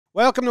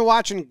Welcome to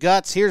Watchin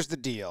Guts. Here's the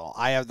deal.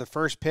 I have the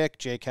first pick.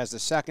 Jake has the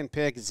second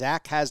pick.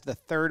 Zach has the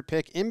third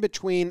pick. In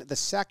between the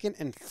second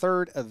and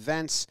third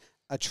events,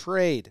 a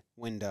trade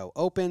window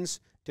opens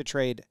to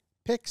trade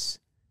picks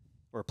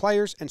for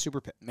players and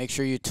super picks. Make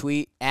sure you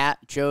tweet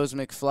at Joe's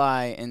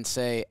McFly and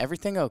say,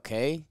 everything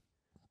okay?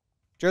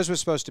 Joe's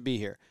was supposed to be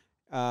here.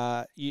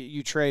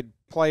 You trade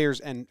players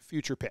and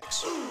future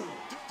picks.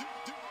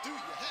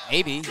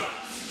 Maybe.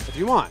 If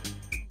you want.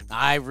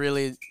 I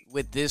really,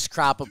 with this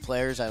crop of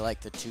players, I like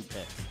the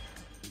 2-pick.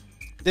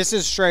 This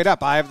is straight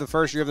up. I have the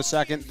first, you have the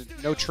second.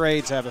 No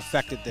trades have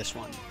affected this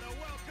one.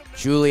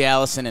 Julie,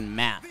 Allison, and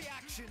Matt.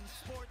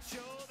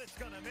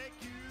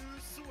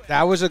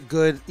 That was a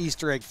good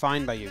Easter egg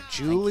find by you.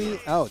 Julie,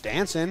 oh,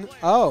 dancing.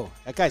 Oh,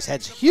 that guy's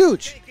head's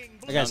huge.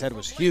 That guy's head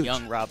was huge.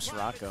 Young Rob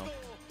Sirocco.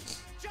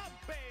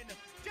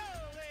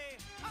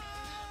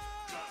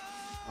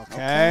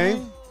 Okay.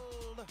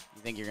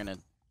 You think you're going to...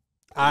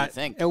 I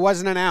think it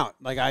wasn't an out.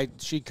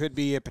 She could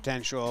be a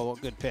potential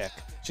good pick.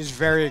 She's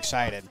very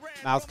excited.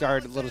 Mouth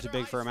guard a little too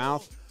big for her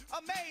mouth.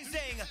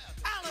 Amazing,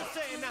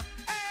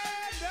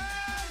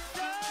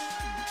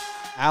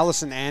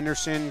 Allison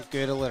Anderson,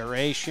 good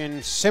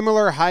alliteration.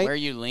 Similar height. Where are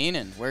you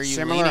leaning? Where are you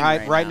Similar leaning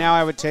height. right now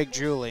I would take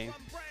Julie.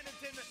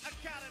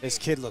 This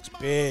kid looks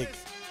big.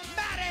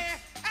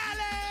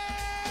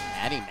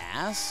 Maddie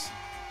Mass?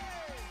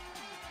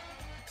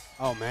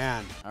 Oh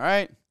man. All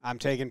right. I'm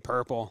taking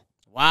purple.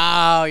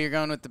 Wow, you're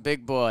going with the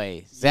big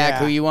boy. Zach,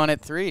 who you want at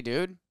 3,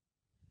 dude?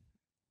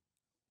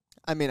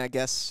 I mean, I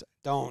guess.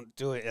 Don't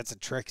do it. That's a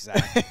trick,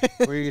 Zach.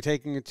 Where are you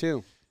taking it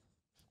to?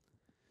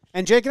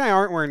 And Jake and I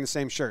aren't wearing the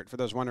same shirt, for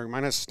those wondering.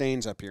 Mine has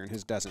stains up here, and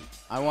his doesn't.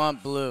 I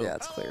want blue. Yeah,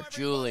 it's clear.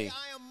 Julie.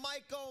 I am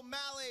Mike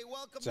O'Malley.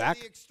 Welcome Zach?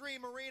 to the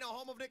Extreme Arena,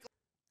 home of Nick.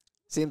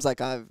 Seems like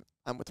I'm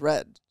with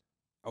red.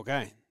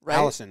 Okay. Right?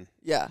 Allison.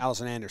 Yeah.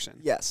 Allison Anderson.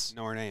 Yes.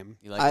 Know her name.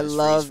 You like I this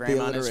love freeze frame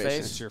the on his alliteration.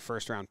 It's face? your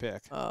first-round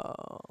pick. Oh.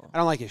 I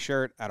don't like his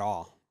shirt at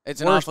all. It's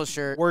an awful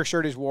shirt. Worst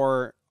shirt he's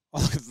wore.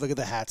 Oh, look at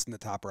the hats in the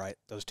top right.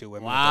 Those two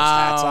women with those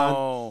hats on.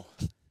 Wow.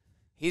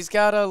 He's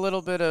got a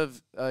little bit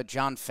of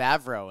John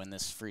Favreau in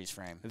this freeze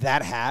frame.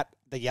 That hat,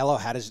 the yellow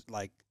hat, is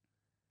like,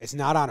 it's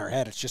not on her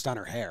head. It's just on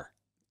her hair.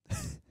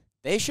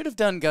 They should have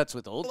done Guts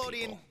with old Nickelodeon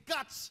people.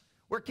 Guts,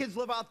 where kids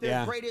live out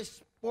their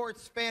greatest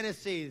sports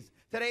fantasies.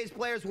 Today's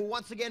players will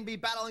once again be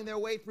battling their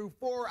way through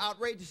 4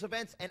 outrageous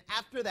events, and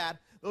after that,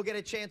 they'll get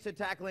a chance at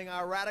tackling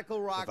our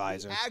Radical Rock,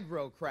 the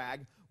Aggro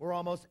Crag, where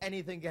almost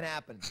anything can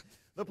happen.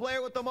 The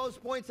player with the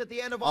most points at the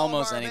end of all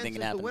Almost of our anything events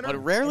can is happen, the winner, but it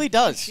rarely and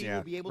does. she Yeah,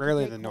 will be able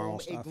rarely to the take normal home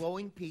stuff. a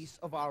glowing piece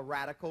of our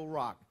Radical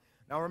Rock.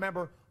 Now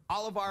remember,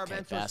 all of our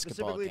events are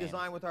basketball specifically game.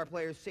 designed with our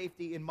players'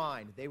 safety in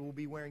mind. They will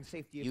be wearing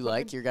safety You equipment.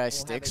 like your guys' We'll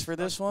have sticks a for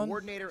this stunt one?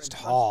 coordinator It's and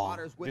stunt tall.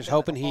 spotters with Just them at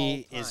hoping all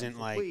he times. isn't, So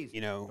like, please,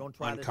 you know, don't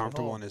try this at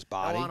uncomfortable home. in his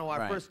body. Now on to our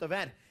Right. first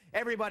event.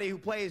 Everybody who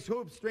plays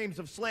hoops dreams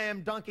of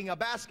slam dunking a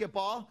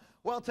basketball.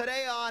 Well,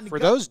 today on For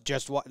those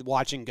just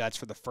watching Guts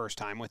for the first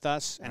time with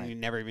us, and Right. you've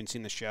never even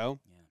seen the show,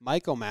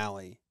 Mike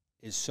O'Malley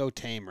is so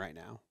tame right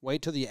now.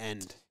 Wait till the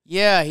end.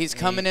 Yeah, he's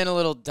coming in a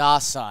little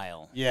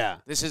docile. Yeah.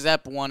 This is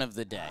Ep 1 of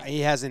the day.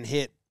 He hasn't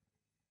hit.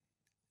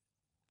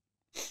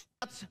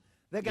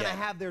 they're going to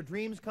have their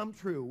dreams come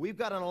true. We've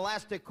got an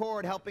elastic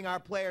cord helping our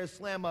players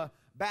slam a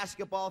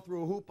basketball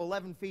through a hoop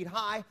 11 feet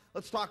high.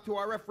 Let's talk to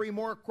our referee,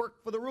 Mo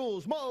Quirk, for the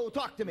rules. Mo,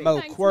 talk to me. Mo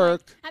Thanks,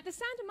 Quirk. Mike. At the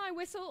sound of my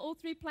whistle, all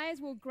 3 players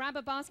will grab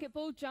a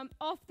basketball, jump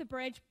off the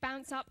bridge,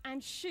 bounce up,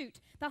 and shoot.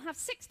 They'll have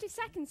 60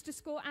 seconds to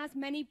score as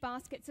many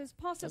baskets as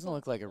possible. Doesn't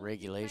look like a All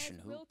regulation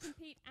players will hoop.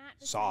 compete at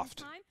the Soft.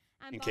 same time,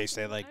 and In case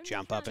they, basketball like, only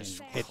jump up counts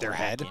and if hit the their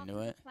head. Into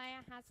it. player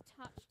has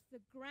touched the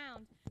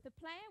ground. The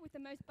player with the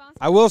most basketballs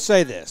I will say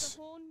around this.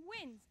 the horn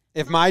wins.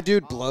 If my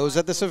dude blows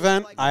at this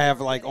event, I have,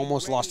 like,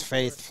 almost lost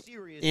faith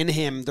in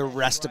him the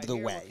rest of the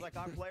way.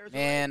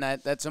 Man,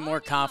 that's a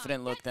more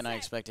confident look than I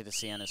expected to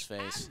see on his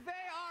face.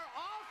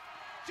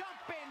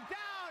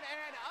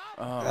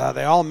 Oh,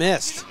 They all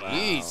missed.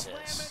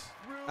 Jesus.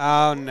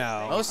 Oh,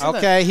 no. Most of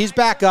Okay, he's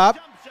back up.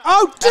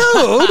 Oh,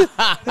 dude!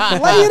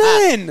 Lay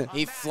it in!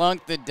 He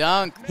flunked the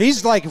dunk.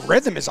 He's like,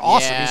 rhythm is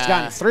awesome. He's Yeah.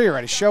 gotten 3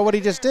 already. Show what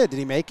he just did. Did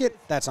he make it?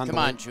 That's Come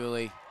unbelievable. on,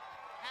 Julie.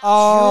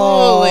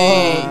 Oh,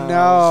 Julie.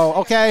 no.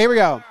 Okay, here we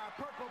go.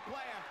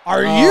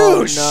 Are Oh, you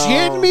no.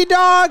 shitting me,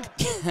 dog?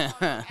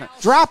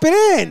 Drop it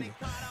in.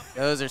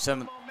 Those are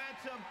some...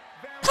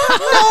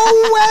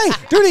 No way.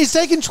 Dude, he's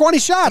taking 20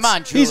 shots. Come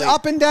on, He's Julie.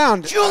 up and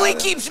down. Julie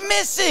keeps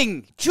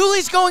missing.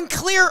 Julie's going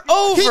clear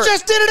over. He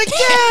just did it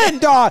again,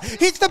 dog.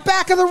 He's the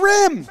back of the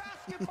rim.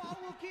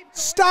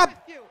 Stop.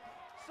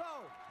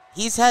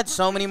 He's had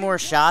so many more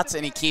shots,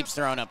 and he keeps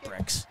throwing up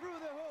bricks.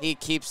 He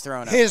keeps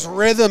throwing up. His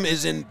rhythm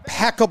is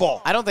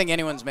impeccable. I don't think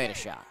anyone's made a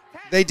shot.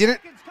 They didn't.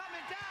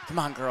 Come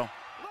on, girl.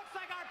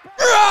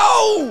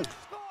 No!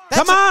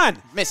 Come on.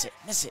 Miss it.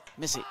 Miss it.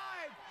 Miss it.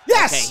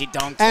 Yes. Okay, he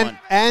dunked and, one.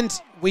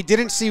 And we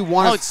didn't see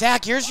one. Oh, of,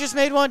 Zach, yours just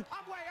made one?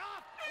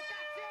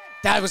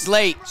 That was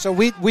late. so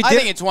we I did.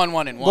 think it's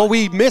 1-1 and 1. Well,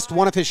 we missed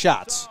one of his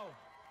shots.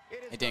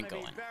 It didn't go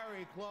in.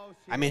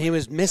 I mean, he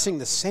was missing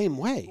the same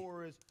way.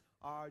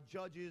 our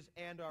judges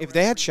and our If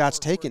they had referees shots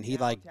for taken, he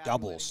now like tabulating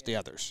doubles it. the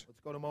others.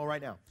 Let's go to Mo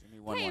right now.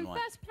 Okay, in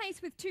first place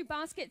with 2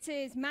 baskets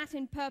is Matt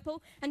in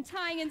purple, and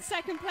tying in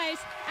second place,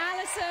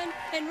 Allison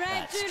in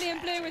red, Julie in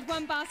blue with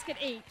 1 basket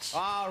each.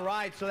 All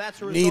right, so that's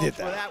the Needed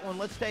result for that one.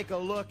 Let's take a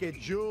look at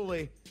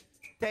Julie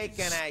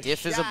taking a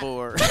Stiff as a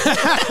board.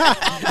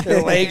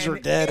 Their legs were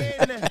dead.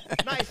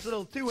 Nice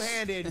little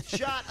two-handed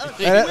shot.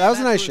 That was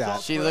a nice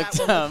shot. She looked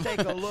Let's take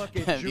a look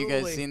at Have you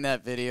guys Julie. seen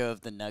that video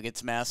of the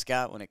Nuggets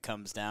mascot when it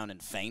comes down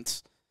and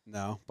faints?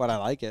 No, but I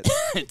like it.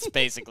 It's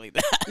basically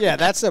that. Yeah,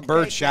 that's a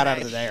bird Taking shot out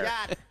a of the air.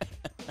 shot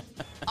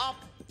up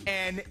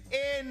and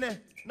in.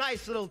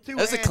 Nice little two-handed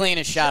That was the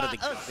cleanest shot of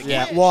the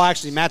Yeah, game. well,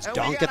 actually, Matt's And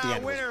we dunk got at the our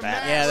end was winner,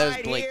 bad. Matt, Yeah, that was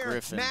right Blake here.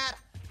 Griffin. Matt,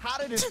 how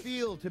did it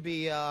feel to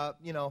be, flying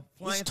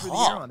through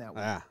tall. the air on that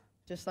one? Yeah.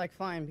 Just like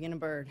flying, being a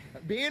bird.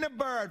 Being a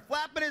bird,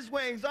 flapping his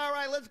wings. All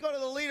right, let's go to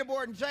the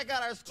leaderboard and check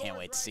out our scores. Can't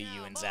wait to see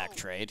you and Zach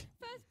trade.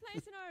 First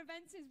place in our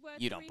events is worth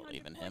You don't 300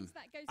 believe in him. points.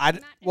 That goes to I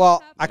Matt in well,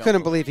 purple. I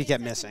couldn't believe he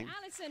kept Second, missing.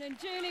 Allison and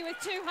Julie with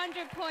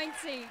 200 points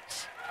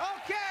each.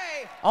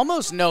 Okay.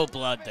 Almost no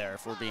blood there,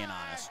 if we're being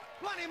honest.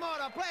 Plenty more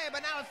to play,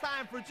 but now it's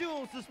time for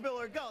Jules to spill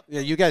her guts.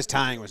 Yeah, you guys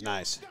tying was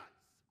nice.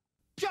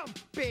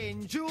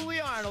 Jumping. Julie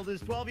Arnold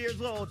is 12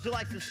 years old. She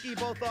likes to ski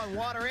both on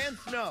water and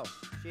snow.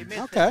 She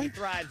admits that Okay. she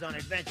thrives on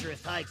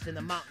adventurous hikes in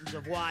the mountains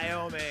of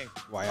Wyoming.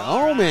 Wyoming.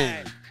 All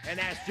right. And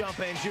that's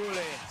Jumping Julie.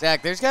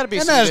 Zach, there's got to be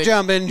And some that's good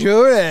jumping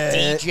Julie.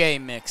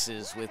 DJ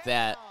mixes with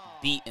that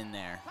beat in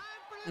there.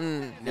 You know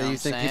Yeah, what you I'm think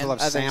saying? people have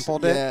I think so,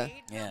 sampled it? yeah.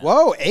 Yeah.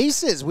 Whoa,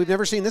 aces. We've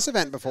never seen this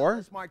event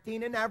before.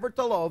 Martina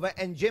Navratilova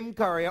and Jim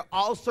Courier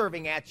all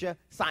serving at you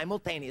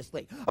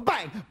simultaneously.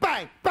 Bang,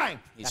 bang, bang.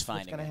 He's That's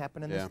finding what's going to it.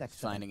 happen in Yeah. this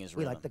next Finding event. his We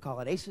rhythm. like to call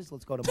it aces.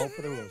 Let's go to Mo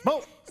for the rules.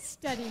 Mo.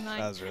 Steady, Mike.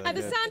 That was really At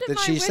the good. sound of Did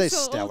my she say whistle,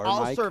 stellar,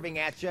 All Mike? serving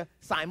at you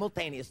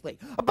simultaneously.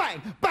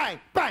 Bang, bang,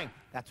 bang.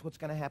 That's what's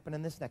going to happen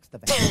in this next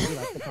event. We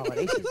like to call it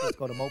aces. Let's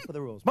go to Mo for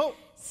the rules. Mo.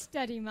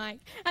 Steady, Mike.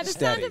 At the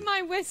Steady. sound of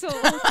my whistle,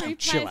 all 3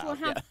 Chill players will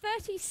out, have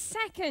 30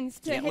 seconds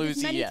to Can't hit lose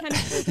as it many yet.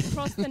 tennis balls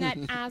across the net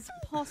as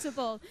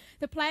possible.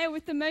 The player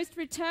with the most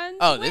returns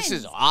Oh, this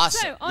is wins.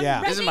 awesome. So, on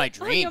Yeah. This is ready, my On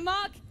dream. your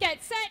mark,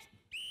 get set.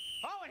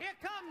 Oh, and here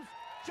comes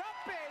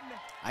Jumping.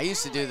 I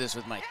used to do this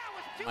with my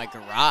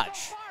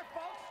garage.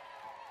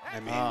 I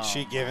mean, Oh.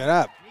 she give it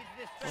up.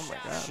 Oh my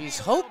God. She's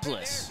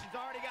hopeless.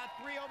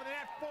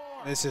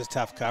 This is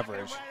tough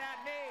coverage.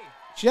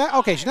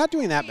 Okay, she's not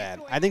doing that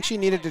bad. I think she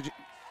needed to.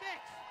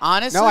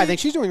 Honestly, No, I think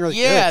she's doing really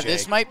good, Yeah, Jake.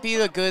 this might be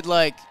a good,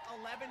 like,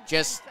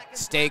 just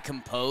stay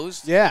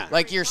composed. Yeah.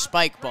 Like your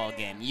spike ball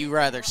game. You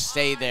rather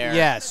stay there.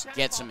 Yes.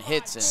 Get some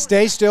hits in.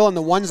 Stay still, and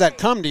the ones that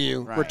come to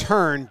you, Right.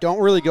 return. Don't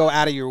really go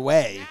out of your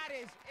way.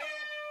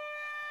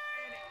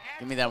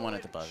 Give me that one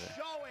at the buzzer.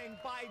 Showing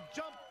by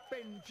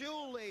Jumping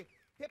Julie.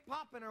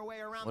 Hip-hopping her way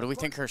around What do we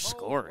the think her court. Mo,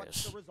 score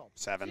what's is? the result?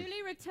 7.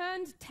 Julie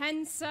returned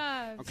 10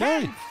 serves.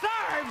 Okay.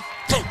 Serves.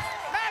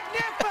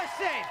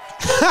 Magnificent.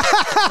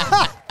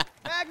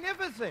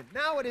 Magnificent.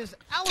 Now it is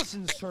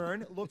Allison's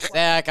turn. Looks like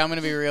Zach, I'm going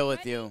to be real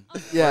with you.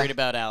 Yeah. Worried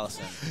about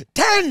Allison.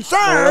 10 Well,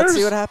 serves. let's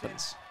see what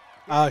happens.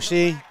 Oh,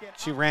 she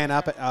ran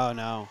up it. Oh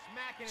no.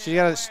 She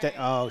got to stay.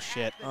 Oh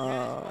shit.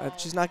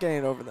 She's not getting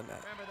it over the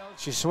net.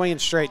 She's swinging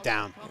straight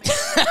down.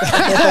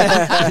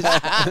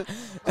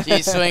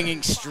 She's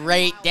swinging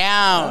straight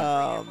down.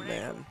 Oh,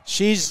 man.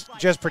 She's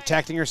just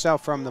protecting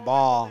herself from the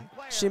ball.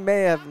 She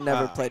may have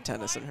never Uh. played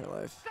tennis in her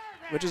life,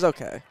 which is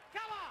okay.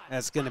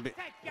 That's gonna be.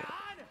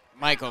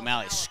 Mike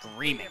O'Malley's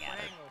screaming at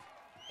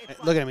her.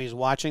 Look at him. He's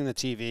watching the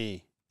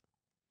TV.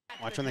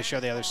 Watch when they show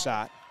the other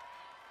side.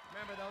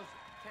 Remember, those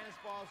tennis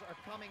balls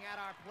are coming at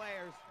our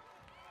players.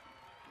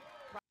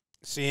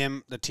 See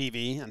him, the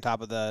TV on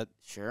top of the.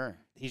 Sure.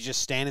 He's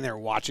just standing there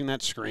watching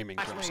that, screaming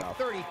to Actually, himself.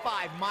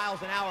 35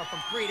 miles an hour from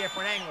 3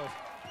 different angles.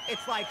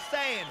 It's like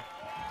saying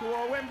to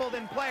a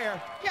Wimbledon player,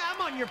 yeah,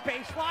 I'm on your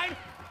baseline.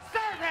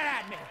 Serve it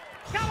at me.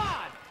 Come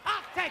on.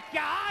 I'll take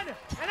you on.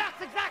 And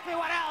that's exactly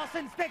what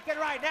Allison's thinking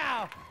right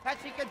now as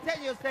she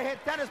continues to hit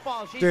tennis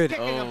balls. She's Dude,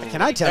 kicking them.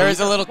 can I tell There you- was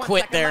a little 1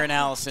 quit second there left. in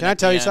Allison. Can I at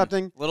tell the you end.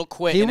 something? Little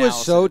quit He in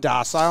was so Allison.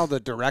 docile. The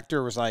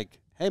director was like,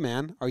 "Hey,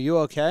 man, are you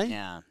okay?"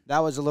 Yeah. That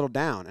was a little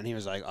down, and he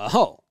was like,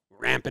 "Oh,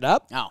 ramp it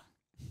up. Oh.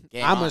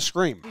 Game I'm on. gonna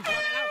scream." He's running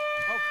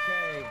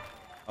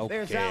out. Okay.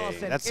 There's Okay,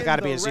 Allison that's in got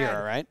to be the a 0,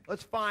 red. right?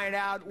 Let's find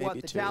out what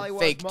Maybe the 2. tally was.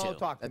 Fake Mo, 2.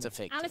 talk to That's me. a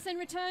fake 2. Allison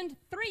returned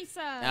 3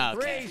 serves. Oh,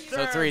 okay. Three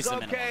So 3's the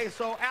serves. minimum. Okay,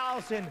 so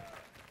Allison.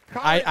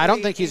 I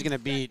don't think he's currently gonna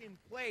in beat second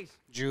place.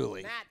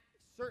 Julie. Matt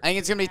I think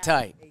it's going to be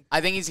tight. I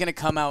think he's going to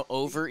come out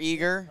over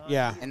eager.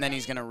 Yeah. And then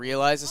he's going to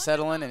realize to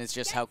settle in, and it's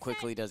just how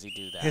quickly does he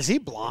do that. Is he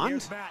blonde?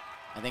 Here's Matt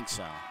I think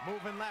so.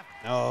 moving left.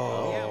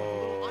 No. Yeah, a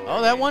little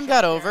Oh, that one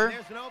got over.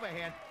 There's an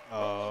overhand.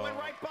 Oh. Went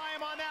right by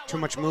him on that Too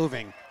one. much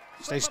moving.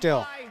 Stay Slip still.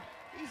 by.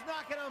 He's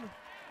knocking him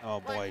Oh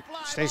boy. like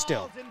fly Stay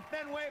still. balls in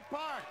Fenway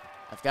Park.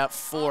 I've got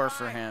 4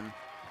 for him,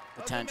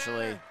 Doesn't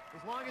potentially. matter.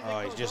 As long as it Oh,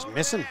 he's goes just over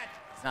missing. the net.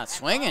 He's not That's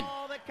swinging.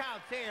 all that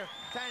counts here.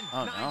 10,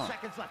 Oh, 9 no.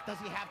 seconds left. Does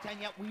he have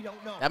 10 yet? We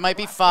don't know. That might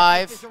be Last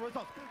 5. check is the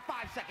result. 5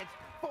 seconds.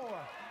 4,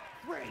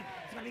 3.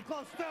 It's going to be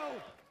close to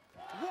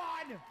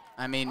 1.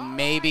 I mean,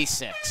 maybe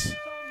 6. So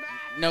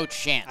Matt no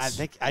chance.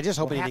 I just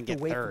hope he We'll didn't have get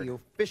to wait third. for the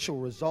official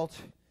result.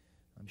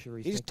 I'm sure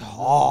he's thinking,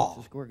 tall.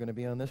 What's the score going to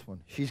be on this one?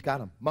 She's got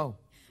him. Mo.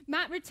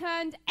 Matt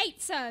returned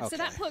 8 serves, so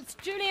that Okay. puts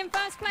Julie in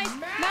first place,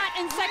 Matt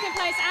in second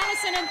place,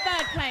 Allison in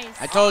third place.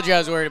 I told you I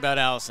was worried about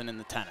Allison in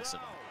the tennis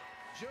event.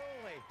 Julie,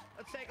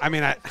 let's take I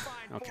mean, look at this fine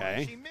okay.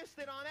 form. She missed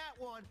it on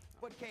that one,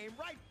 but came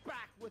right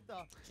back with the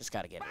Just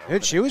got to get it.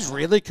 Dude, she was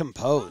really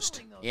composed.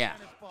 following those Yeah.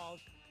 tennis balls,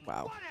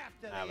 Wow. one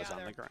after That was on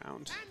other, the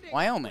ground. ending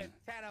Wyoming.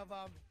 with 10 of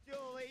 'em.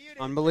 Julie, you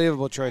didn't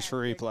Unbelievable miss choice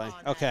for anything replay.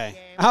 on that Okay.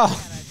 game. Oh. I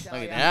gotta tell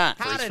Look at ya. that.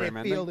 How Freeze did frame it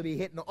ending. feel to be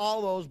hitting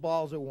all those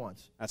balls at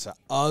once? That's an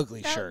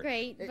ugly Felt shirt.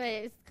 great, but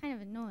it's kind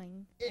of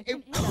annoying. I It-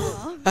 couldn't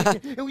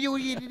hit it all.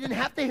 You didn't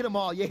have to hit them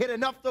all. You hit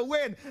enough to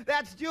win.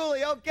 That's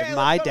Julie. Okay. If let's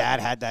my go to- dad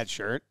had that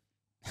shirt,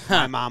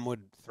 my mom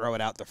would throw it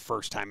out the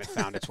first time it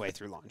found its way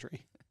through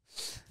laundry.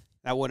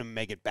 That wouldn't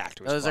make it back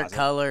to his Those are closet.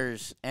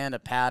 colors and a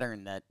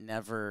pattern that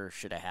never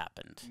should have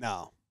happened.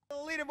 No.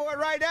 Leaderboard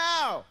right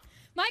now.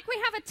 Mike, we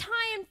have a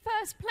tie in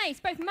first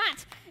place. Both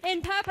Matt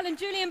in purple and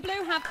Julie in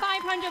blue have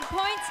 500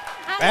 points.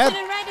 Allison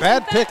in red is bad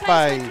in third pick place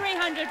by- with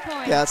 300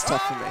 points. Yeah, it's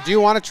tough for me. Do you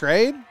want to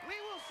trade?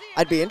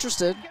 I'd be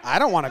interested. I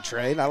don't want to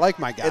trade. I like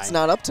my guy. It's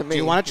not up to me. Do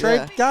you want to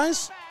trade, Yeah.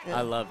 guys? Yeah.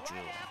 I love Julie.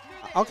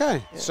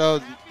 Okay. So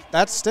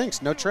that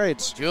stinks. No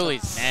trades.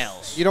 Julie's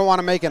nails. You don't want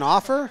to make an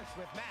offer?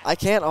 I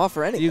can't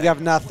offer anything. You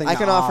have nothing I to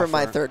can offer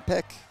my third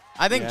pick.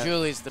 I think Yeah.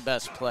 Julie's the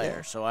best player,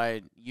 Yeah. so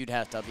you'd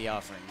have to be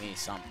offering me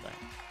something.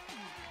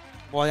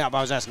 Well, yeah, but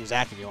I was asking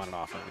Zach if you wanted to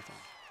offer anything.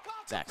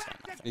 Zach's got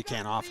nothing. He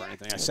can't offer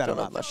anything. I set Don't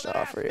him have up. much to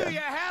offer Do you. you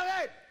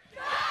have it?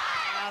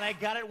 Well, they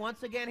got it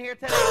once again here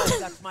today.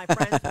 That's my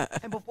friends.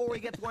 And before we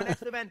get to our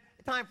next event,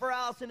 time for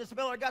Allison to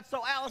spill her guts.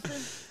 So, Allison,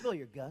 spill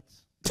your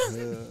guts.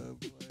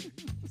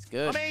 It's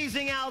good.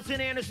 Amazing Allison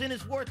Anderson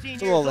is 14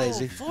 It's a years little old.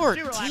 lazy. She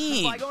relaxes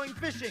 14. by going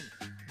fishing.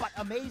 But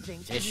amazing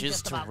Fishes isn't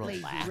just to about lazy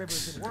relax.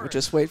 rivers and We words.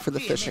 just wait for the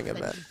She fishing admits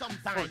that event.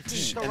 she sometimes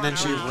needs to And then run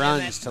she around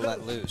runs and to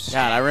let loose.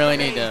 God, I really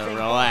need to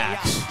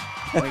relax.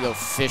 I'm going to go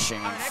fishing.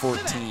 I'm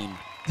 14.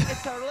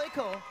 It's totally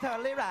cool,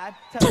 totally rad,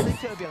 totally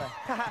tubular.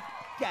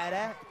 Get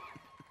it?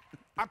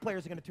 Our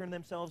players are going to turn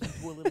themselves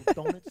into a little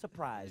donut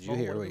surprise. Did you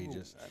hear what you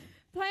just said?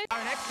 Players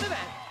Our next event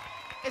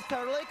is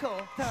totally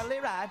cool, totally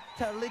rad,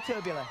 totally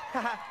tubular.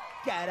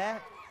 Get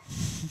it?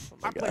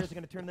 Our players are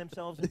going to turn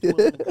themselves into a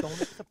little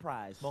donut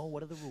surprise. Mo,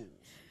 what are the rules?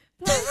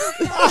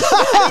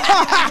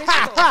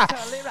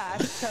 Totally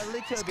rad,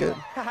 totally tubular.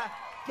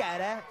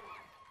 Get it?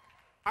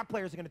 Our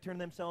players are going to turn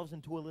themselves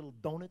into a little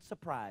donut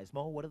surprise.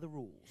 Mo, what are the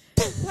rules?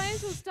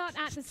 Players will start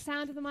at the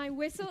sound of my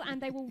whistle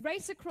and they will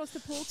race across the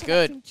pool good.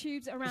 collecting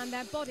tubes around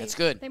their bodies. That's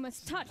good. They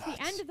must touch the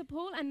end of the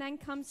pool and then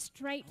come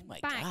straight Oh my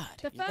back. God,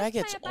 The your first guy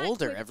gets player back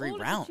older with every all of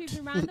the round. tubes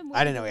around them will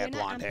I be didn't know the he had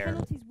winner, blonde and hair.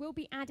 penalties will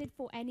be added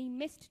for any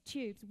missed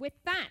tubes. With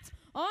that,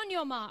 on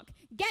your mark,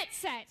 get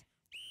set.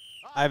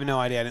 I have no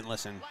idea. I didn't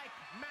listen.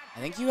 I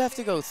think you have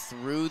to go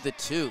through the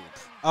tube.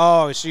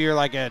 Oh, so you're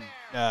like a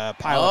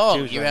pile of Oh,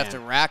 tubes. you right have to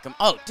now. rack them.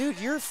 Oh, dude,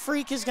 your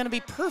freak is going to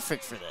be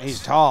perfect for this.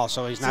 He's tall,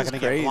 so he's not This is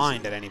going to get crazy.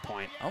 blind at any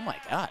point. Oh, my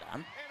God.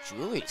 I'm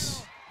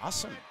Julie's.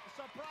 Awesome.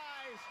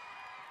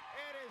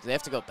 Do they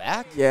have to go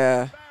back?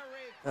 Yeah,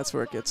 that's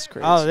where it gets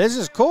crazy. Oh, this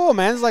is cool,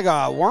 man. It's like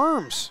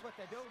worms.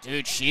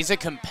 Dude, she's a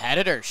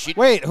competitor. She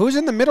Wait, who's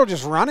in the middle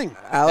just running?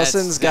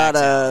 Allison's got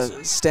Zach's a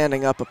Allison.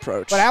 standing up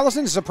approach. But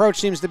Allison's approach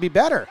seems to be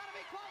better.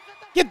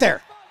 Get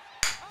there.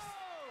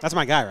 That's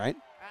my guy, right?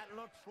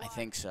 I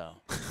think so.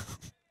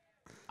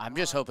 I'm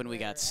just hoping we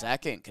got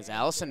second because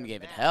Allison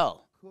gave it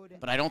hell.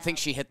 But I don't think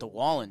she hit the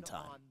wall in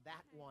time.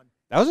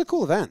 That was a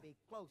cool event.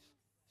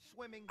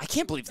 I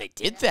can't believe they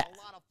did that.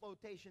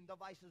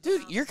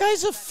 Dude, your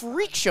guy's a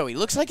freak show. He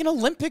looks like an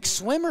Olympic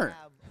swimmer.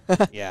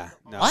 Yeah.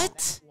 No.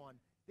 What?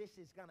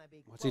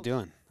 What's he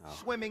doing? Oh.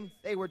 Swimming,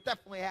 they were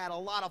definitely had a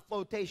lot of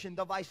flotation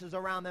devices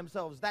around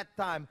themselves that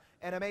time.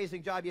 An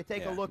amazing job. You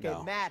take a Yeah, look no.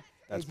 at Matt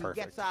That's as he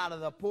perfect. gets out of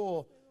the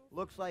pool.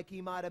 Looks like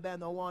he might have been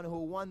the one who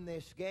won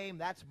this game.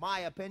 That's my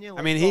opinion.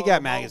 I mean, Let's he go got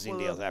to Mo magazine for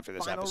deals the after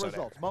this final episode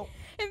results. aired. Mo.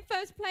 In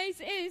first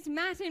place is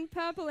Matt in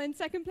purple. In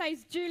second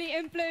place, Julie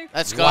in blue.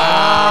 Let's go.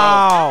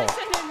 Wow.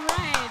 Allison in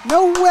red.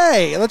 No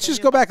way. Let's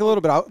just go back a little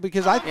bit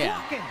because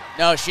Yeah.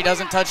 No, she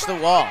doesn't touch the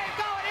wall.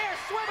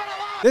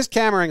 this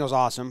camera angle's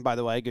awesome, by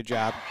the way. Good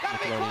job,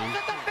 Nickelodeon.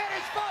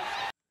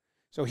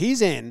 So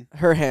he's in.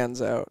 Her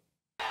hands out.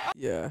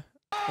 Yeah,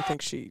 I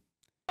think she.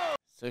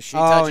 So she Oh,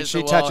 touches and she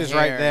the wall touches here,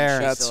 right and there.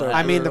 she That's still so I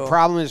has mean, it. the Brutal.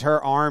 problem is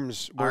her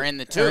arms Are in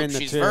the are tube. in the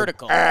She's tube.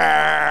 vertical.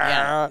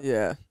 Yeah.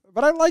 Yeah.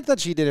 But I like that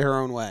she did it her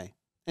own way,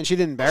 and she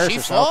didn't embarrass She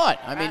herself. fought.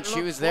 I mean,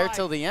 she was there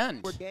till the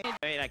end.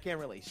 I mean, I can't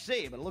really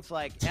see, but it looks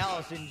like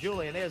Allison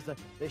Julie, and there's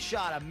the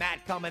shot of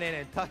Matt coming in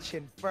and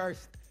touching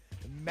first.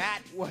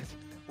 Matt,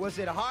 was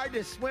it hard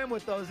to swim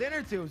with those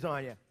inner tubes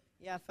on you?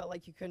 Yeah, I felt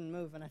like you couldn't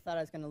move, and I thought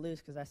I was going to lose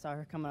because I saw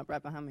her coming up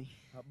right behind me.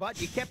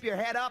 But you kept your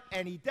head up,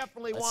 and he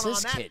definitely What's won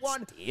this on that kid's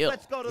one. deal?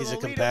 Let's go to He's the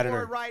a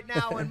competitor. leaderboard right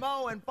now and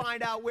Mo and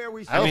find out where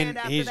we I stand mean,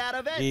 after he's- that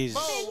event. he's-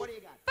 Mo, what do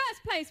you got?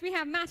 First place, we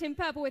have Matt in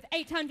purple with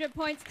 800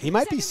 points. He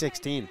might be Second place,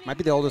 16. Julie Might in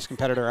be the blue oldest with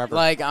competitor ever.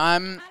 Like,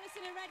 Allison in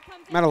red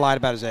comes in Might have lied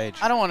about his age.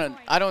 I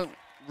don't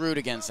root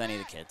against any of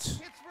the kids.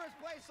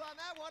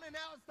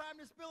 it's time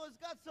to spill his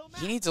guts. So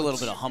He needs a little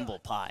bit of humble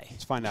pie.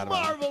 Let's find out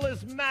about it.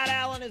 Marvelous Matt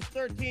Allen is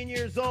 13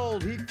 years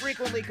old. He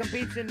frequently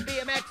competes in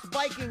BMX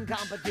biking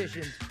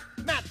competitions.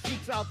 Matt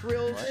seeks out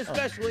thrills,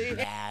 especially...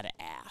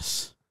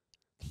 Badass.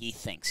 He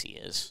thinks he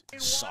is.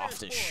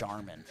 Soft as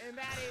Charmin. And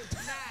that is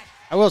Matt.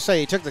 I will say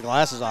he took the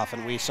glasses off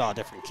and we saw a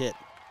different kid.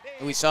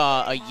 We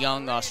saw a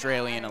young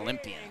Australian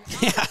Olympian.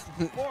 Yeah.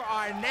 For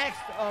our next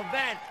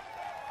event.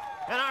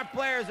 And our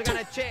players are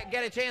going to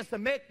get a chance to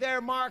make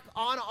their mark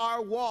on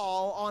our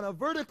wall on a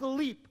vertical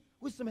leap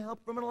with some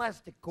help from an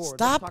elastic cord.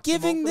 Stop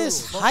giving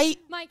this height.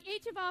 Mike,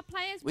 each of our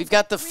players We've will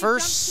got the get 3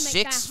 first jumps to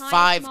make their 6'5"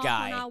 highest mark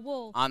guy on our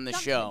wall. on the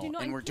Jumps show, that do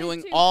not and we're include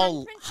doing 2 all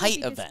handprints will height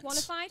be events.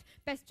 disqualified.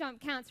 Best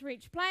jump counts for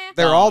each player.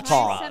 They're all Highest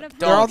tall. set of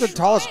They're all the hands.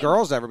 tallest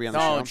girls to ever be on the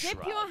Don't show.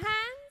 Dip your hands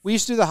We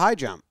used to do the high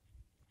jump.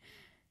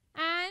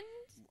 and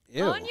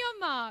Ew. on your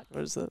mark.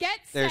 What is this? Get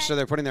They're, set. so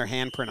they're putting their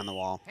handprint on the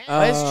wall.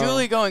 Why is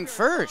Julie going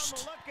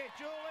first? Look at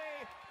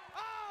Julie.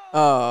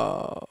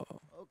 Oh.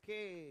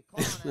 Okay.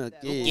 Claw on that.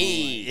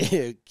 Okay. Okay.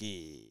 Get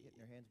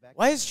your hands back.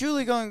 Why is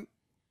Julie going?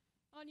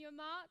 On your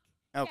mark.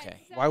 Okay.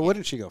 Get set. Why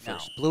wouldn't she go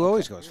first? Blue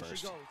always goes Here she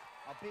first. goes.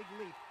 A big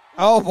leap.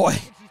 Oh, boy.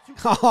 She's too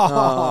close.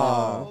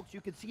 Oh. Folks,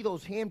 you can see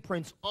those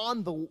handprints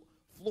on the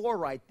floor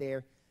right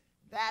there.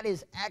 That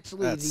is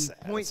actually That's the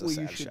sad. point That's a where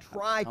you sad should shot.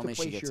 try Tell to me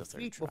she place gets your a third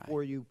feet try.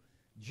 before you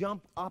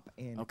jump up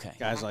and Okay.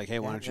 Guys like, hey,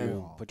 why don't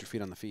you Yeah. put your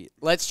feet on the feet?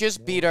 Let's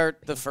just beat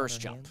the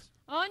first jump.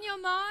 On your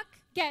mark.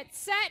 Get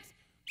set.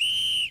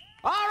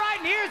 All right,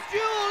 and here's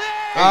Julie.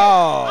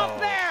 Oh. Up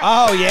there.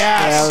 Oh, yes.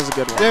 Yeah, that was a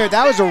good one. Dude,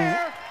 that was a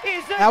There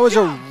is that was a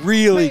jump.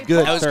 really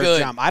good That was third good.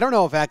 jump. I don't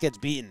know if that gets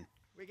beaten.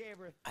 We gave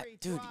her three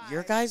Dude, tries.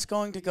 your guy's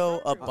going to go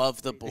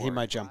above the board. He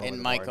might jump over and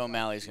the Mike board.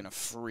 O'Malley's going to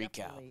freak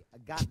out. Definitely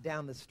got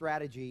down the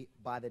strategy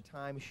by the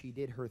time she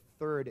did her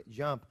third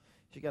jump.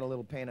 She got a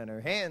little pain on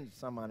her hands,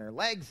 some on her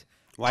legs.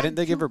 Why didn't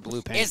they give her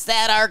blue paint? Is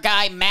that our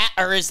guy Matt,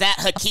 or is that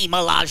Hakeem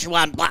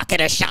Olajuwon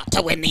blocking a shot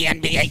to win the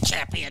NBA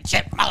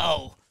championship?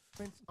 Mo.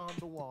 Prints on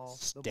the wall.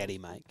 the Steady,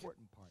 most Mike.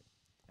 important part.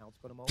 Now let's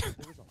go to Mo with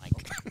the results.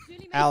 Julie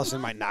makes Allison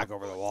the might mark. knock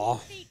over the wall.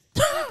 feet.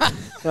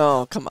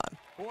 Oh, come on.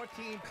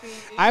 14 feet.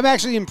 I'm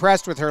actually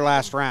impressed with her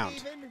last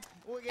round.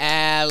 We'll get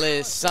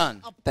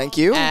Allison. up Thank on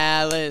you.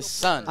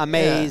 Allison.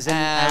 Amazing,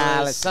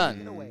 Allison.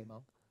 Get away, Allison.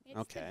 Mo. It's the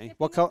Okay. tipping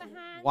What of color? the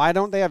hand. Why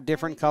don't they have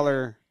different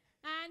color?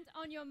 And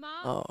on your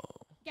mark. Oh.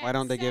 Get Why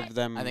don't they set. give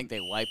them? I think they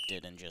wiped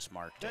it and just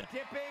marked The it.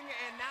 dipping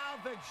and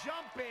now the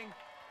jumping.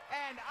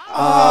 And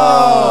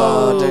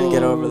Oh, didn't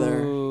get over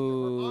there.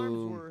 Her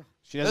arms were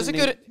She That was a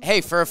doesn't good.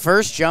 Hey, for a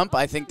first jump,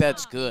 I think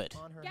that's good.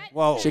 on her. Get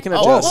Whoa. set. She can Oh,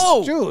 adjust.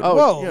 whoa. Dude, Oh,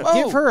 whoa. yeah.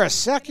 Give her a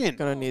second.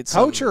 Gonna need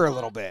some. Coach her a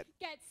little bit.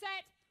 Get set.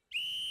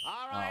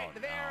 All right, Oh,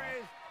 there no.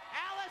 is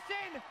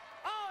Allison.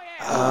 Oh,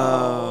 yeah.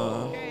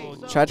 Oh. Okay,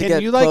 so Tried to Can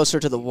get you, like- closer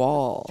to the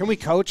wall. Can we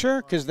coach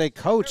her? Because they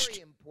coached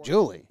very important.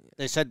 Julie.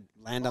 They said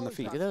land on the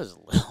feet. Look at those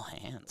little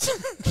hands.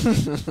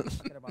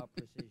 Talking about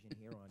precision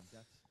here on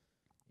Guts.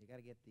 You got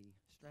to get the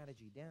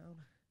strategy down.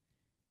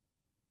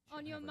 On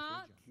Should your have her third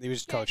mark. jump. He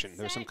was Get coaching.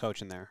 There was some set.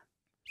 coaching there.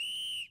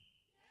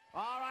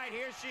 All right,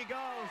 here she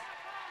goes.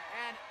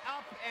 And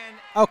up and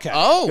Okay.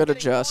 Oh. Good getting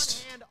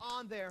adjust. one hand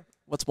on there.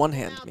 What's one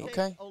hand Now mean? take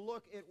Okay. a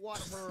look at what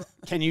her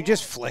Can you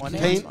just flick One the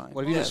hand's paint? fine.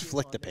 What if you Yeah. just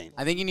flick the paint?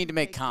 I think you need to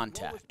make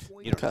contact.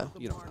 You don't Okay. know.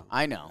 You don't know.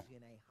 I know. In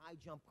a high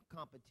jump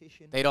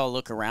competition. They'd all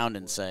look around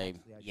and say,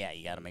 yeah,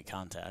 you got to make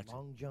contact.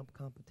 Long jump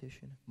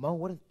competition. Mo,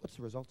 what's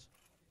the results?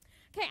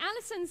 Okay,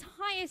 Alison's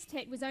highest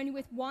hit was only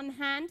with one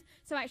hand,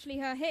 so actually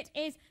her hit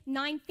is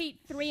 9 feet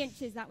 3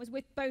 inches. That was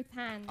with both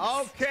hands.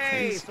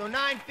 Okay, so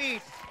 9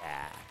 feet,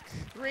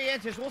 3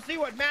 inches. We'll see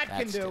what Matt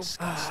That's can do.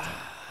 disgusting.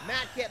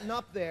 Matt getting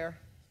up there,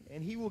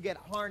 and he will get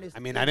harnessed. I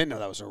mean, I didn't know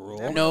that was a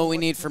rule. You know what we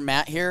need for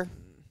Matt here?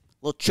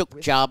 Little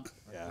choke job.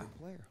 Yeah.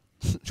 Player.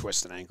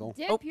 Twist an ankle.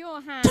 Dip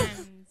your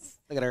hands.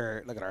 Look at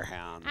her. Look at our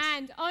hands.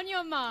 And on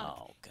your mark.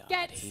 Oh, God.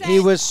 Get set. He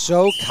was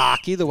so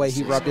cocky the way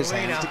he rubbed his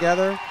hands Selena.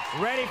 together.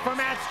 Ready for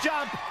Matt's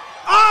jump.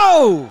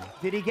 Oh!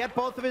 Did he get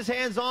both of his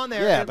hands on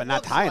there? Yeah, It but not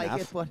looks high like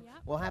enough. It, but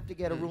we'll have to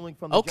get a ruling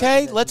from the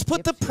Okay, judges as let's he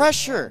put the dips his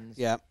pressure. hands.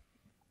 Yeah.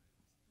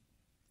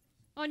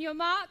 On your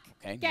mark.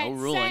 Okay, Get no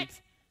ruling.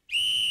 set.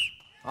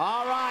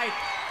 All right.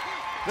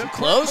 The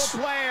close?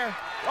 purple player.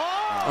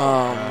 Oh!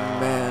 Oh,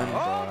 man.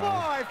 Oh,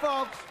 boy,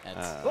 folks.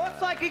 That's,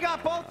 Looks like he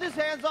got both his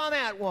hands on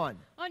that one.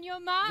 On your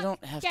mark. you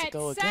don't have to Get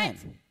go set. again.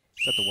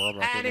 Set the world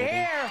record. And maybe.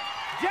 here,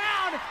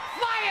 down,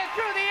 flying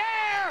through the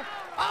air.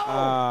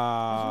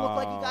 Oh! Doesn't look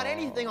like he got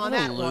anything on What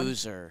a that one.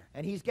 loser.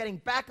 And he's getting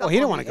back up. Well, he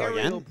didn't on wanna the go aerial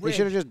again. He bridge.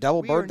 should've just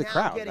double We are bird the now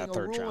crowd getting that a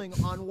third jump. ruling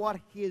on what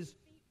his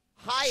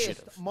highest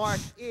Should've. mark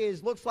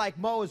is. Looks like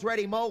Mo is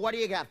ready. Mo, what do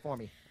you got for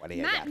me? What do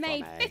you Matt got for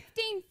made me?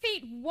 15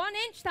 feet 1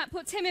 inch. That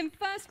puts him in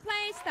first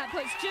place. That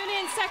puts Julie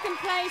in second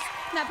place.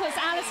 And that puts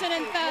Allison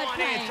in third 1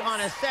 place. inch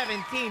on a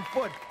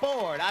 17-foot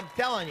board. I'm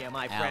telling you,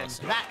 my friend,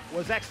 Allison. that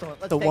was excellent.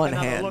 Let's The take one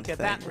another hand look at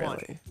thing, that one.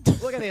 really.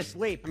 Look at this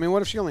leap. I mean,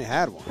 what if she only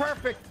had one?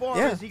 Perfect form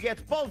Yeah. as he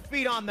gets both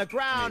feet on the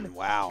ground. I mean,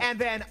 wow. And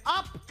then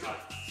up,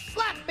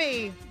 slap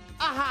me.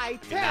 A high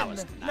 10, that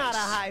was not a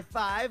nice. high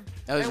 5.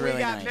 That was and really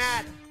we got nice.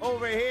 Matt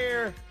over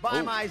here by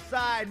Ooh. my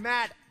side.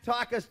 Matt,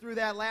 talk us through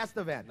that last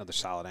event. Another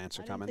solid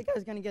answer I coming. didn't think I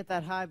was going to get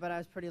that high, but I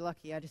was pretty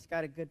lucky. I just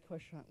got a good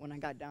push when I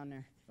got down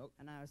there.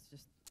 And I was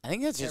just... I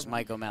think that's just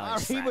Mike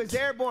O'Malley's He was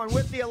airborne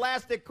with the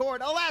elastic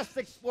cord.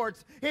 Elastic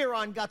Sports here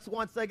on Guts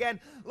once again.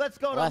 Let's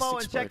go to Mo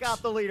and check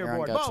out the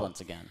leaderboard. Guts once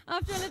again.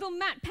 After a little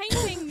matte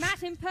painting,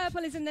 Matt in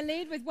purple is in the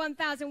lead with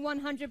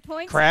 1,100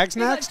 points. Craig's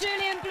We've got next?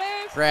 Julian Blue.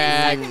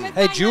 Crag.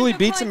 Hey, Julie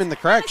beats him in the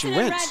Crag. She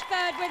Allison in wins.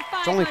 red third with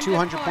It's only a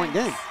 200-point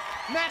game.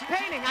 Matt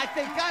Painting, I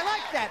think I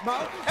like that,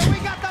 Mo. And we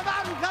got the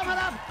mountain coming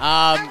up.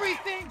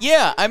 Everything.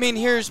 Yeah, I mean,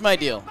 here's my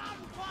deal.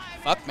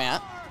 Fuck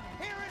Matt.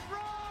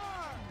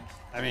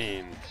 I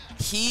mean,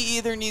 He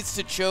either needs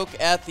to choke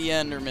at the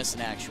end or miss an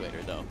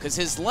actuator, though, because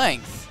his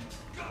length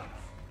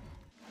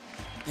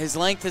is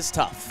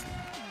tough.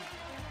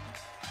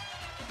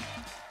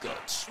 Good.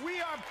 We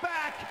are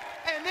back,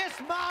 and this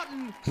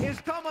mountain is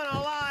coming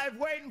alive,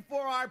 waiting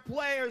for our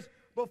players.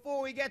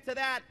 Before we get to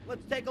that,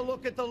 let's take a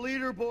look at the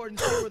leaderboard and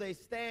see where they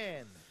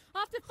stand.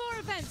 After 4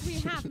 events, we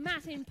have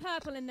Matt in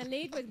purple in the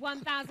lead with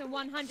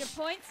 1,100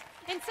 points.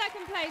 In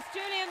second place,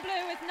 Julian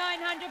Blue with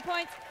 900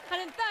 points.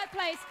 And in third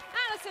place,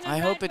 Allison in I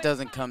red hope it with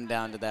doesn't come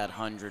down to that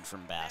 100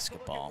 from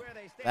basketball.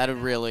 That would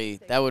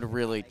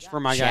really for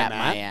my guy chat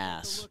Matt. my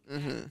ass.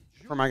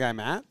 For my guy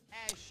Matt.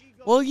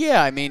 Well,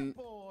 yeah, I mean,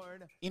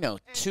 you know,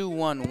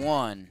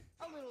 2-1-1.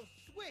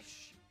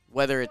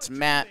 Whether it's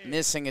Matt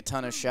missing a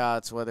ton of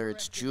shots, whether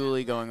it's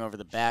Julie going over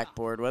the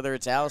backboard, whether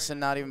it's Allison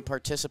not even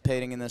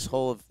participating in this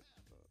whole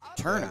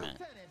tournament.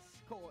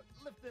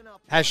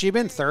 Has she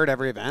been third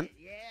every event?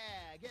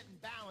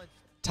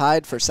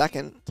 Tied for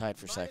second. Tied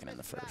for second in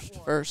the first.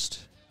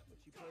 First.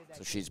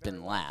 So she's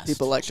been last.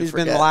 People like to She's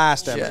been forget.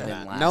 last every Yeah.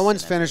 event. Last No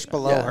one's in every finished event.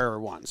 below Yeah. her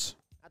once.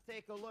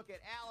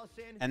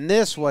 And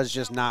this was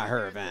just not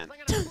her event.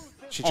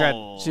 She tried.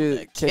 She's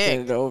the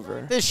kicking kick. it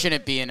over. This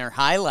shouldn't be in her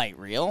highlight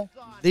reel.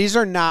 These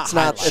are not It's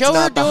not- highlights. it's Show her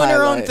not the doing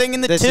her own highlight. thing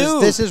in the This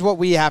tube. is what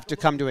we have to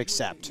come to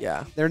accept.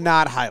 Yeah. They're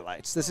not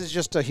highlights. This is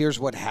just a here's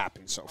what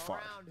happened so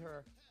far.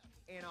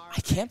 I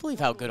can't believe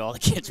how good all the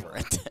kids were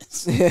at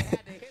this.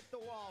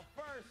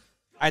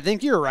 I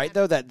think you're right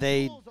though that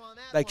they,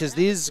 like, because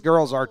these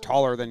girls are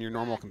taller than your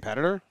normal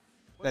competitor,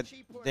 that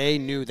they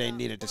knew they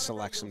needed to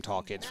select some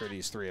tall kids for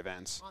these 3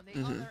 events.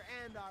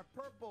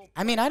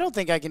 I mean, I don't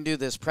think I can do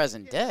this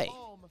present day.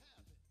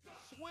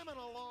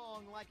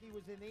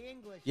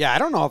 Yeah, I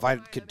don't know if I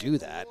could do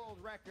that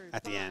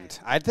at the end.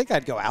 I think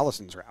I'd go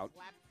Allison's route,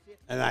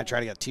 and then I'd try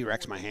to get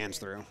T-Rex my hands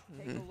through.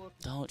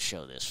 Don't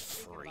show this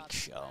freak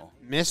show.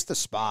 Missed the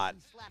spot.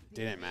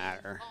 Didn't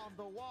matter.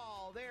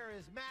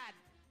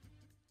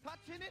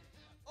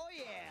 Oh,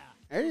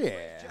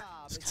 yeah.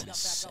 He's kind of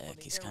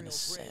sick. He's kind of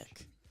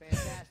sick.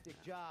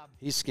 Fantastic job.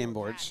 He's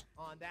skimboards.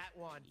 On that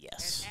one.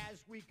 Yes. And as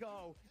we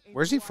go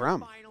Where's he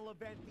from?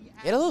 He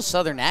had a little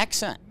southern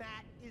accent.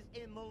 Matt is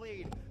in the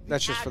lead.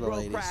 That's just for the Aggro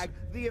ladies. Crag,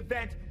 the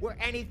event where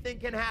anything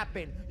can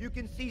happen. You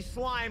can see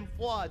slime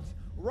floods,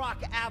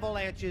 rock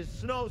avalanches,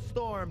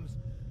 snowstorms.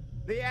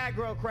 The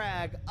Aggro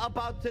Crag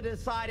about to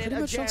decide it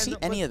Pretty much again. don't see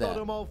any of Let's that. go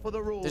to Mo for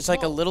the rules. There's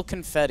like a Mo. little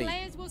confetti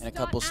Players will and a start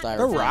couple at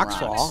styrofoam The rocks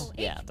fall.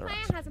 Yeah, the Each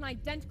rocks. player has an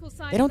identical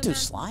size They don't do amount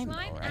to slime, though,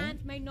 climb right?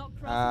 and may not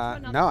cross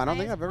into No, another I don't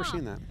think player's I've ever path.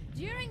 seen that.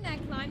 During their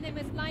climb, they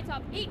must light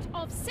up each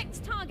of 6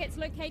 targets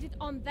located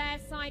on their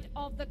side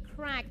of the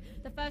crag.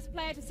 The first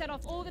player to set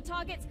off all the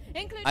targets,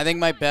 including I think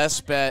my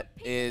best bet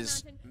Peak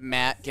is Mountain,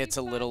 Matt will gets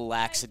a see little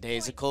first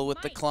lackadaisical with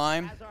the place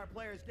climb, As our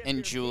players get and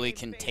their Julie game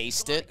can face,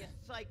 taste they're it. gonna get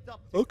psyched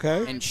up to Okay.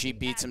 climb and she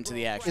beats him to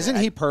the action. Isn't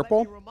he purple?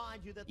 Let me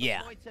remind you that the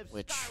Yeah, points have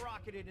which-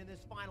 skyrocketed in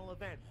this final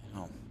event.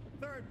 Oh.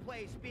 Third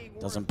place being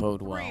Doesn't worth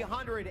bode well.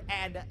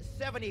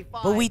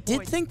 375 But we did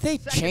points. think they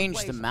Second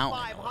changed the place,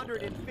 mountain a little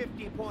bit.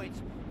 550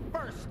 points.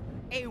 First,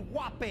 a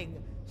whopping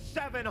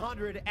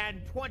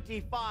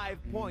 725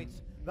 points.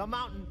 The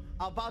mountain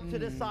about to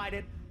decide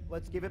it.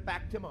 Let's give it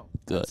back to Mo.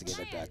 Good. Let's give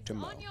it back to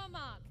Mo. On your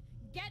mark,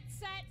 get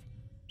set.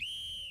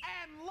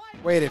 And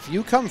light Wait, if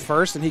you come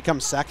first and he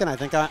comes second, I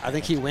think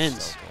he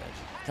wins.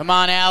 Come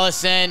on,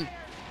 Allison.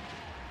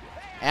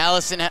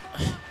 Allison.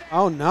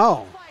 Oh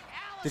no!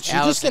 Did she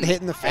just get hit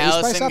in the face by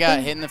Allison something? got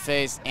hit in the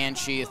face, and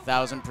she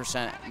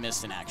 1,000%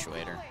 missed an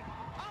actuator.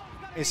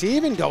 Is he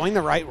even going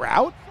the right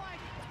route?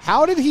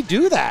 How did he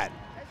do that?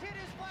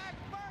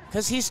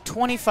 Because he's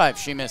 25,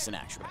 she missed an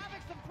actuator.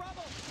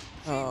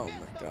 Oh my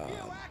god.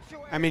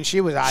 I mean,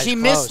 she was eyes She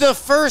closed. missed the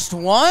first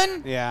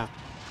one? Yeah.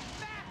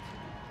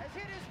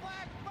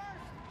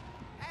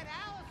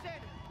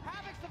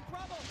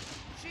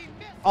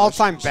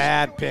 All-time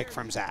bad pick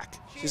from Zach.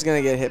 She's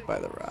gonna get hit by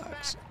the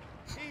rocks.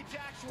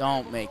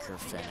 Don't make her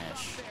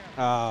finish.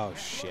 Oh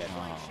shit.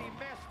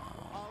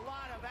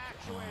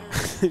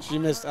 She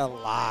missed a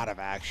lot of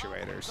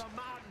actuators.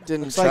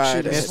 Didn't Looks like try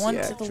she to missed hit One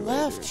the to the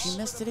left. actuators. She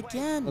missed it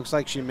again. Looks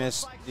like she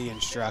missed the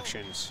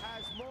instructions.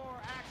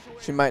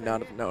 She might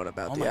not have known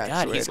about Oh the my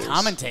God, he's actuators.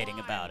 commentating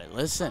about it.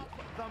 Listen.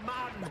 the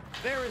mountain.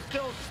 There is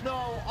still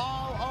snow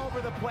all over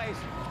the place.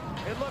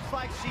 It looks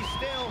like she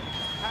still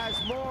has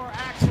more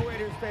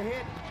actuators to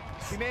hit.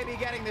 She may be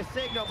getting the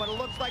signal, but it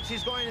looks like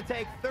she's going to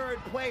take third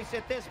place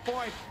at this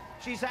point.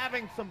 She's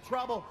having some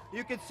trouble.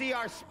 You can see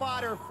our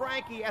spotter,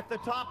 Frankie, at the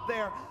top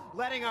there,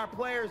 letting our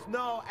players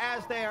know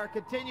as they are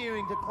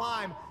continuing to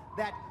climb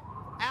that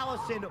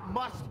Allison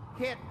must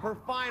hit her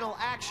final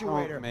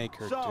actuator. Don't make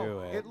her so do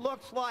it. It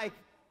looks like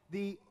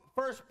the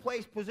first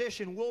place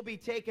position will be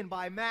taken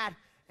by Matt,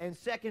 and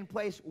second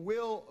place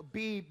will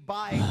be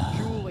by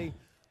Julie.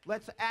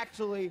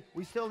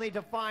 We still need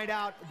to find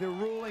out the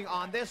ruling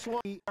on this one.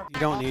 You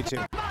don't need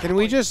to. Can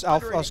we just,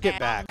 I'll skip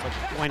back.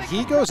 When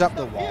he goes up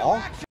the wall.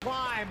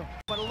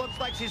 But it looks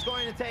like she's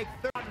going to take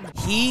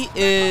He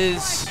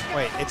is.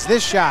 Wait, it's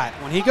this shot.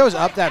 When he goes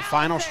up that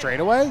final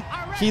straightaway,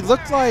 he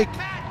looked like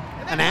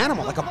an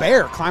animal, like a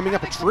bear climbing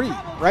up a tree.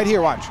 Right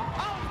here, watch.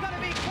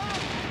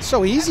 It's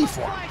so easy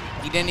for him.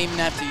 He didn't even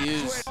have to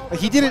use.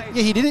 He didn't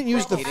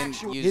use the. He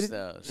didn't use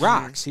those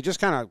rocks. He just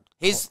kind of.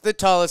 He's the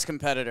tallest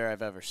competitor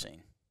I've ever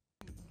seen.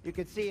 You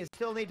can see,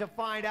 still need to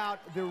find out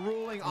the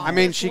ruling on I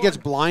mean, this she one. gets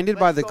blinded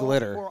by the Let's go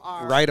glitter for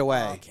our, right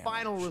away.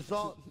 Final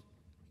result.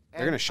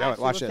 They're going to show it.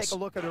 Watch let's this. Take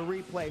a look at a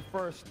replay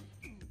first.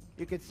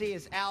 You can see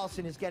as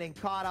Allison is getting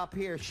caught up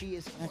here. She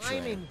is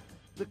climbing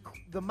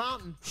the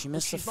mountain. She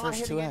missed the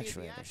first two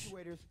actuators.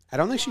 I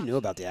don't think she knew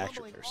about the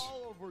actuators.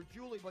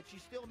 Julie, but she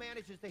still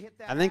manages to hit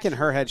that I think in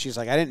her head, she's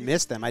like, I didn't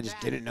miss them. I just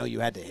didn't know you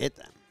had to hit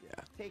them.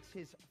 Yeah. Takes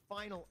his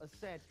final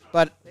ascent.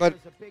 But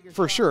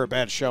for sure, a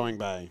bad showing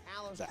by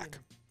Allison Zach.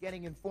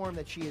 Getting informed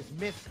that she has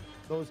missed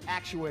those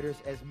actuators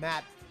as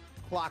Matt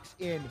clocks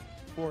in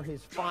for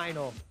his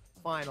final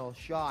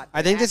shot.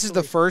 I think this is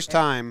the first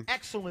time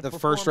excellent the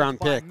first round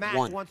pick Matt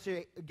won. once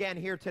again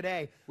here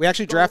today. We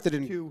actually drafted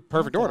in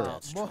perfect order.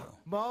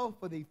 Mo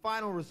for the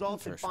final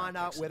results and find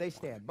out where they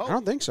stand. Mo. I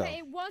don't think so.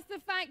 It was the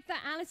fact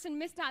that Allison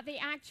missed out the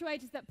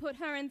actuators that put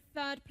her in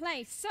third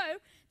place. So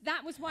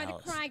that was why the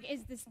crag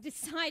is this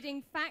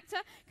deciding factor.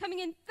 Coming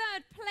in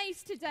third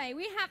place today,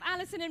 we have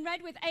Allison in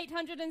red with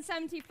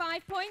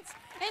 875 points.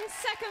 In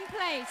second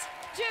place,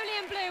 Julie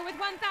in blue with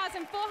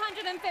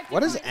 1,450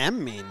 What does points.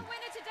 M mean? Our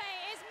winner today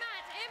is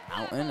Matt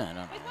in Mountain? I don't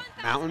know.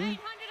 with Mountain?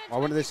 Why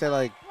wouldn't they say,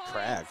 like,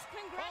 crag?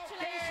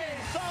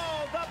 Congratulations. So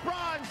the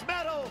bronze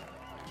medal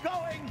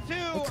going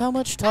to Look how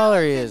much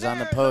taller he is on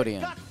the Allison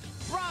podium.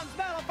 Guts. Bronze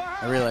medal for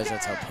her. I realize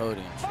that's how again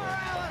podiums for work.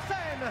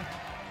 Allison.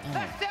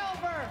 The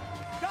silver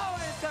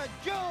going to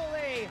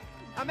Julie.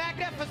 A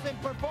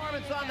magnificent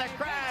performance on the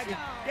crag,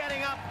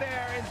 getting up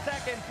there in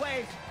second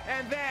place.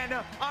 And then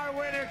our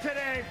winner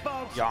today,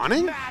 folks.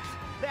 Yawning? Matt.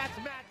 That's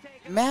Matt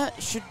taking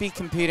Matt should be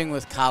competing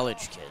with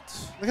college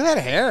kids. Look at that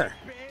hair.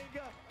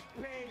 big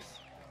piece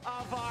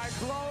of our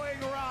glowing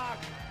rock.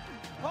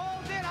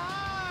 Hold it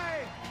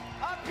high.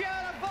 A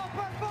beautiful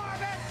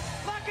performance.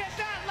 Look at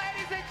that,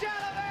 ladies and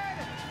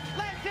gentlemen.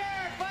 Let's hear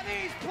it for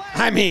these players.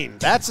 I mean,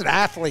 that's an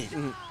athlete.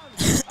 All right.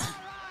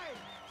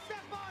 Step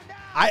on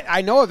down.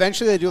 I know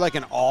eventually they do like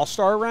an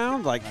all-star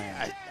round. Like,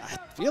 I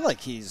feel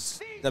like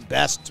he's the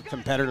best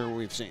competitor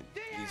we've seen.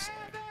 Easily.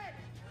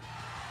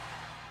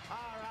 All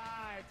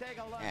right, take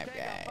a look. That Take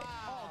guy. a bow.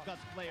 All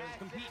Guts players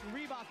compete in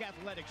Reebok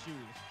athletic shoes.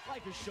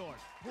 Life is short.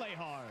 Play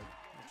hard.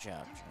 Good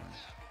job,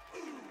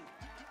 John.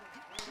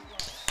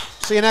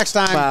 See you next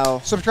time.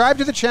 Wow. Subscribe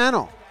to the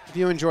channel if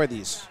you enjoy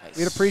these. Nice.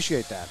 We'd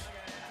appreciate that.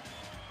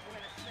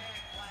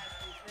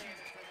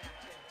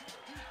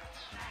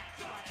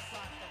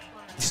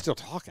 He's still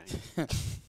talking.